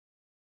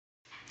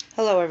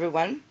Hello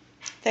everyone.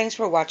 Thanks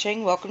for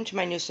watching. Welcome to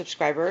my new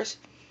subscribers.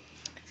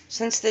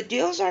 Since the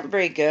deals aren't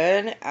very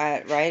good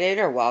at Rite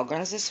or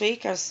Walgreens this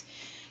week, I was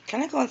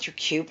kind of going through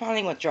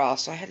couponing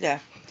withdrawals, so I had to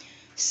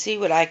see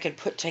what I could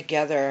put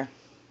together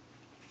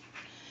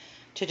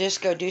to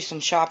just go do some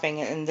shopping,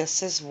 and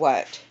this is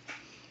what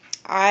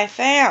I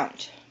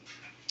found.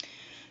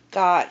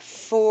 Got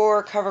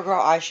 4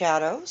 CoverGirl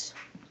eyeshadows,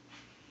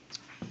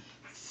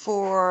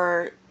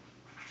 4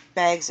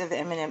 bags of the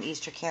M&M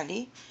Easter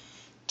candy,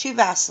 2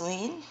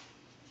 Vaseline,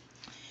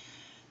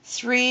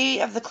 3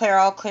 of the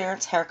Clairol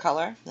clearance hair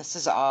color. This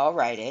is all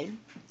Rite.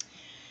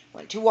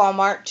 Went to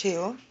Walmart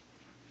too.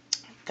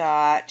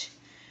 Got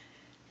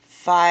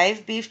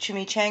 5 beef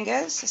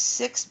chimichangas,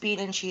 6 bean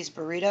and cheese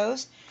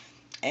burritos,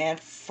 and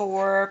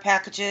 4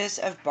 packages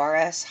of Bar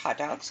S hot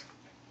dogs.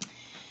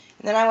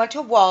 And then I went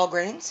to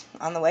Walgreens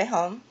on the way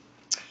home,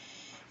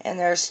 and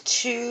there's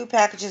 2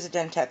 packages of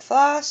Dentec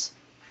floss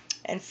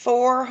and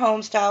 4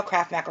 home-style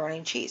Kraft macaroni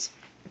and cheese.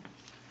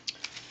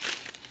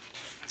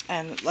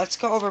 And let's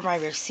go over my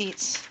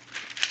receipts.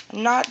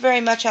 I'm not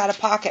very much out of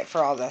pocket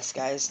for all this,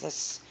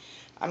 guys.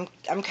 I'm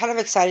kind of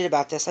excited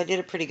about this. I did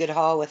a pretty good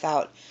haul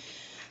without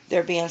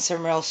there being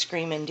some real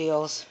screaming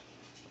deals.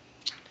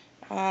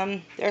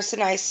 There's the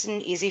nice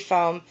and easy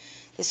foam.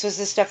 This was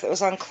the stuff that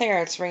was on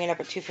clearance, ringing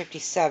up at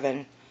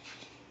 $2.57.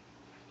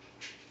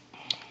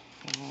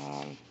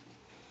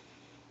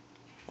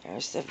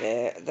 There's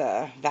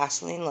the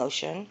Vaseline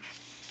lotion.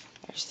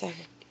 There's the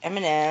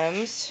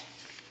M&Ms.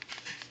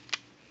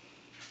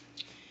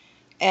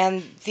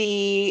 And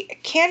the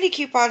candy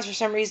coupons, for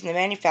some reason, the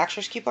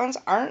manufacturer's coupons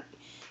aren't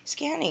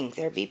scanning.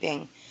 They're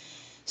beeping.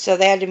 So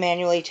they had to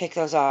manually take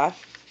those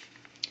off.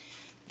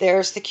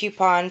 There's the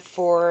coupon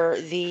for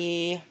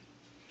the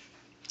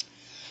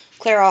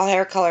Clairol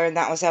hair color, and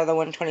that was out of the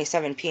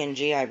 127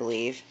 P&G, I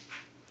believe.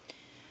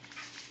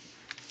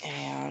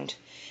 And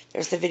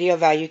there's the video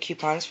value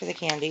coupons for the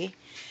candy.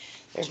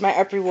 There's my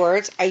Up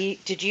Rewards. I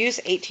did use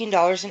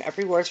 $18 in Up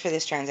Rewards for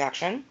this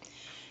transaction.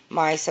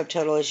 My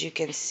subtotal, as you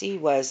can see,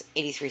 was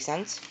 83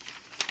 cents.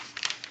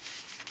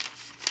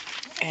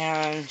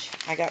 And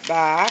I got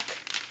back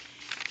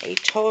a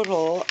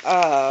total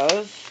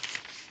of,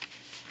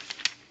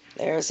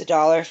 there's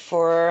 $1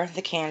 for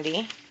the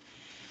candy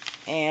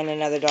and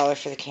another $1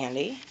 for the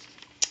candy.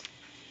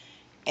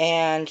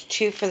 And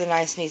 2 for the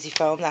nice and easy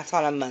foam. That's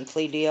on a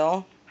monthly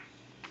deal.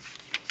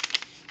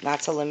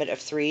 That's a limit of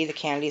 3. The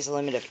candy's a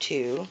limit of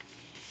 2.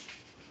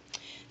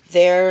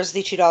 There's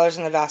the $2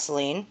 in the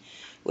Vaseline,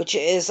 which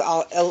is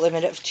a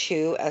limit of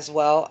 2 as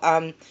well.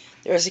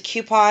 There's a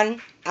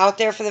coupon out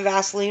there for the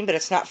Vaseline, but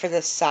it's not for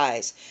this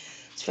size.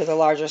 It's for the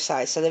larger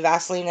size. So the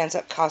Vaseline ends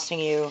up costing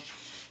you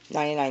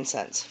 99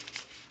 cents.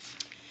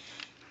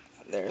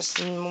 There's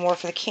some more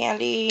for the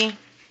candy.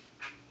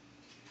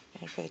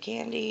 And for the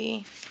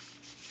candy.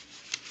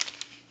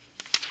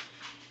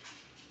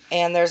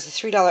 And there's the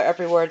 $3 Up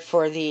Reward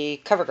for the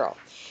CoverGirl.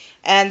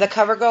 And the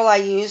CoverGirl, I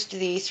used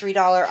the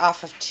 $3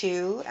 off of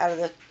 2 out of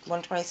the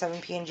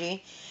 127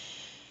 P&G.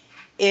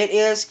 It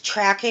is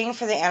tracking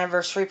for the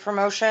anniversary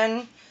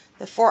promotion.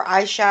 The 4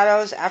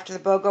 eyeshadows after the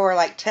BOGO are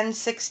like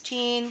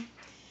 $10.16.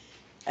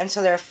 And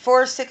so they're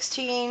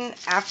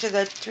 $4.16 after the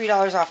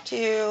 $3 off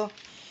 2.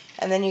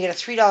 And then you get a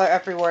 $3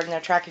 Up Reward, and they're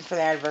tracking for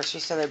the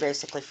anniversary, so they're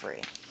basically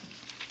free.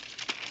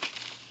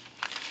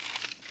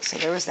 So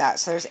there was that.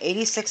 So there's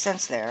 86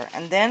 cents there.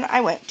 And then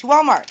I went to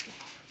Walmart.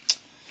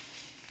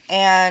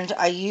 And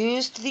I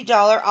used the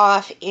 $1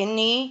 off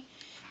any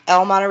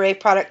El Monterey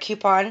product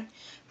coupon.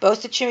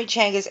 Both the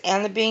chimichangas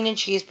and the bean and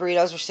cheese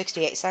burritos were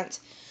 68 cents.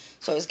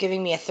 So it was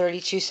giving me a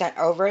 32-cent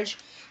overage.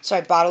 So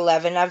I bought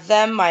 11 of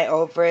them. My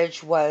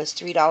overage was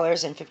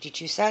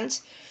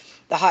 $3.52.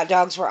 The hot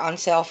dogs were on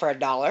sale for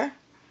 $1.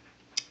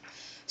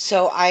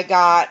 So I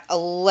got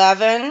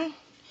 11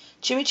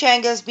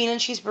 chimichangas, bean and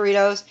cheese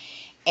burritos,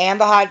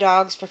 and the hot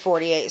dogs for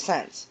 48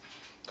 cents.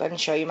 Go ahead and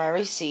show you my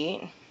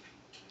receipt.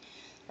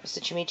 There's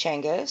the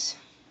chimichangas.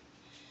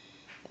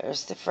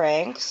 There's the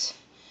Franks.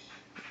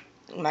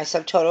 My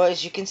subtotal,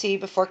 as you can see,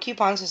 before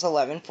coupons was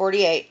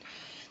 $11.48.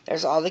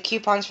 There's all the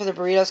coupons for the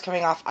burritos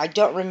coming off. I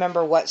don't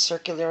remember what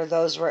circular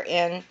those were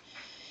in.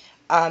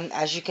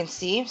 As you can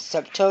see,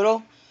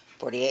 subtotal,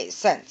 48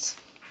 cents.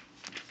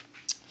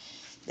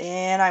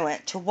 Then I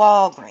went to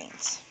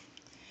Walgreens.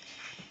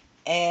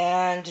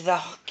 And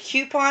the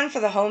coupon for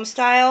the home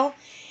style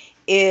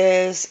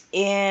is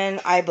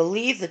in, I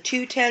believe, the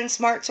 210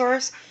 Smart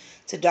Source.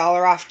 It's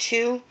 $1 off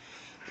 2.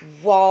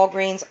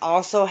 Walgreens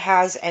also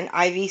has an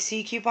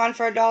IVC coupon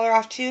for $1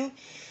 off 2.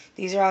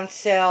 These are on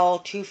sale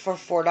 2 for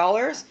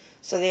 $4.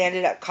 So they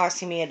ended up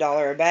costing me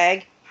 $1 a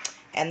bag.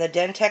 And the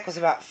Dentec was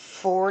about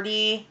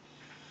 40,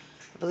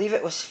 I believe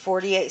it was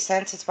 48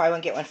 cents. It's buy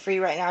one get one free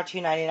right now,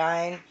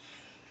 $2.99.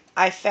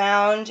 I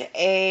found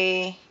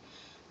a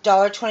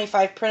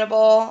 $1.25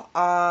 printable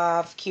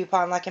off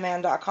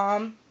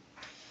couponlikeaman.com.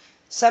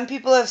 Some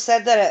people have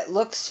said that it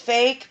looks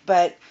fake,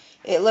 but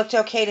it looked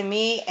okay to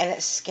me, and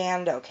it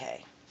scanned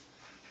okay.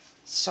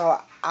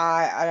 So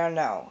I don't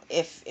know.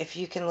 If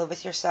you can live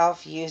with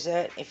yourself, use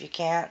it. If you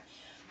can't,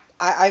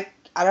 I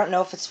I don't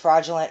know if it's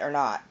fraudulent or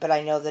not, but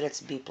I know that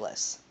it's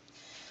beepless.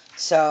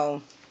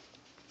 So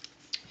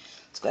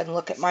let's go ahead and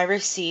look at my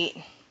receipt.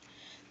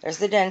 There's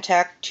the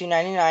Dentec,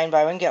 $2.99,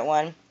 buy one get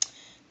one.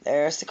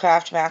 There's the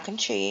Kraft mac and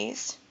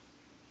cheese,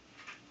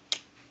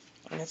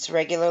 and it's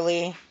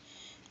regularly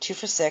 2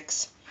 for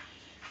 $6.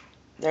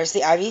 There's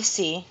the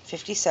IVC,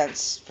 50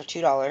 cents for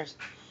 $2.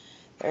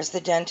 There's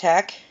the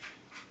Dentec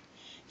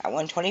at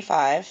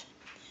 $1.25.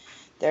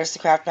 There's the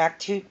Kraft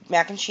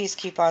mac and cheese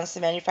coupons,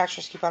 the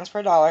manufacturer's coupons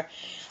for $1.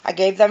 I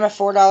gave them a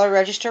 $4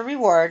 register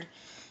reward,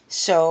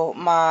 so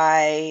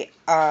my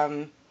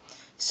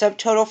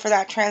subtotal for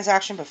that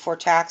transaction before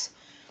tax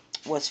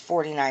was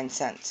 49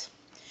 cents.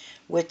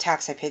 With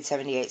tax, I paid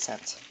 78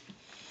 cents.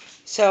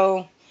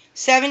 So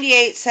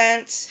 78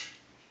 cents,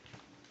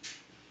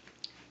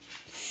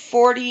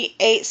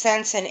 48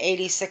 cents, and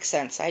 86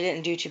 cents. I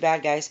didn't do too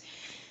bad, guys,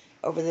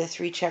 over the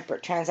 3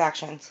 separate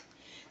transactions.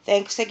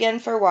 Thanks again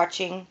for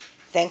watching.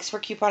 Thanks for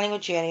couponing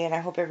with Janny, and I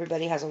hope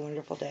everybody has a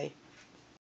wonderful day.